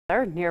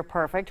Near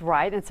perfect,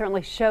 right? It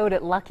certainly showed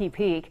at Lucky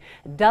Peak.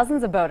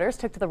 Dozens of boaters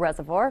took to the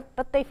reservoir,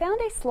 but they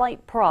found a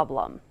slight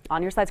problem.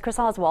 On your side's Chris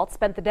Oswalt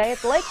spent the day at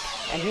the lake,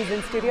 and he's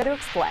in studio to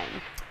explain.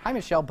 Hi,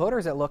 Michelle.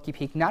 Boaters at Lucky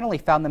Peak not only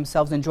found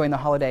themselves enjoying the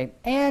holiday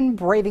and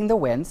braving the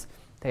winds,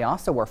 they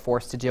also were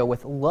forced to deal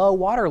with low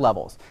water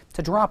levels. It's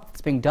a drop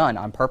that's being done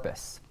on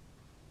purpose.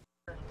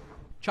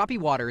 Choppy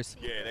waters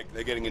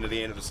they're getting into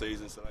the end of the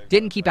season. So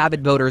didn't keep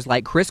avid boaters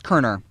like Chris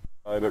Kerner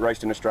but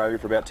raced in Australia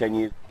for about 10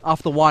 years.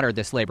 Off the water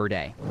this Labor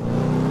Day.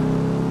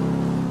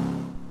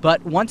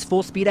 But once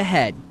full speed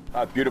ahead,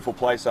 A beautiful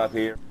place up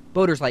here.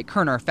 boaters like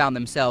Kerner found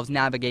themselves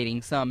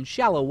navigating some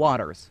shallow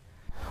waters.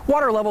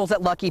 Water levels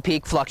at Lucky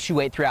Peak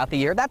fluctuate throughout the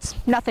year. That's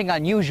nothing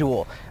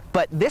unusual.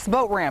 But this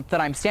boat ramp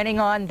that I'm standing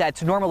on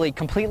that's normally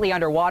completely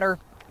underwater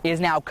is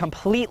now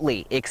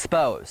completely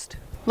exposed.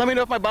 Let me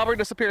know if my bobber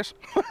disappears.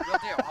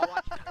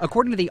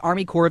 According to the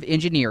Army Corps of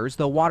Engineers,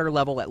 the water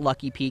level at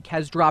Lucky Peak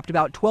has dropped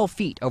about 12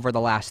 feet over the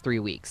last 3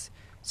 weeks.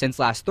 Since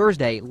last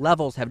Thursday,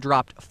 levels have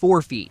dropped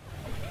 4 feet.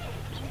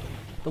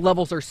 The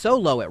levels are so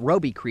low at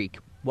Roby Creek,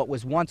 what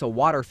was once a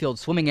water-filled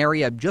swimming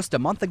area just a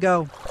month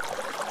ago,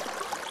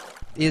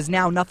 is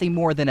now nothing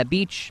more than a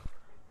beach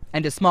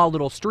and a small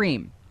little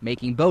stream,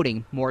 making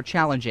boating more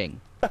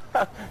challenging.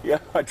 Yeah,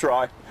 I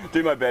try.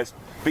 Do my best.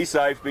 Be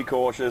safe, be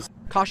cautious.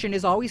 Caution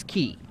is always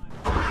key.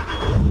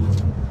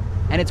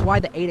 And it's why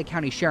the Ada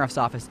County Sheriff's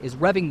Office is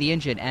revving the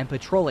engine and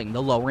patrolling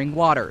the lowering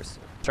waters.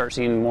 Start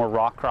seeing more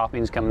rock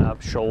croppings coming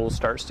up, shoals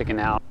start sticking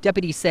out.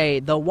 Deputies say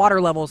the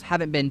water levels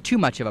haven't been too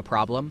much of a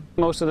problem.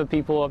 Most of the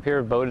people up here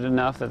have boated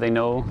enough that they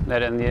know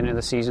that at the end of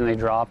the season they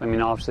drop. I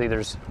mean, obviously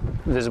there's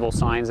visible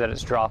signs that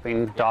it's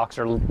dropping. Docks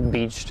are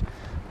beached,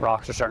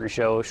 rocks are starting to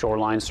show,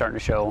 shoreline's starting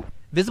to show.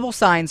 Visible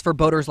signs for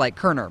boaters like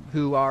Kerner,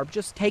 who are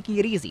just taking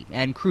it easy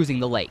and cruising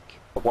the lake.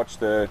 Watch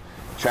the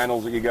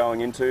channels that you're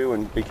going into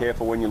and be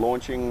careful when you're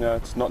launching.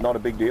 It's not a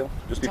big deal.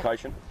 Just be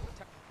patient.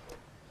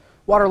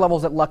 Water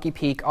levels at Lucky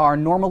Peak are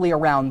normally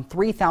around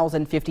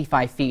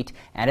 3,055 feet,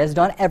 and as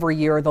done every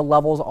year, the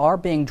levels are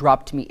being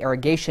dropped to meet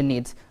irrigation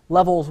needs.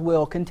 Levels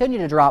will continue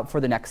to drop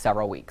for the next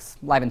several weeks.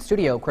 Live in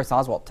studio, Chris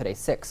Oswalt, Today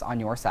 6 on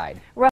your side.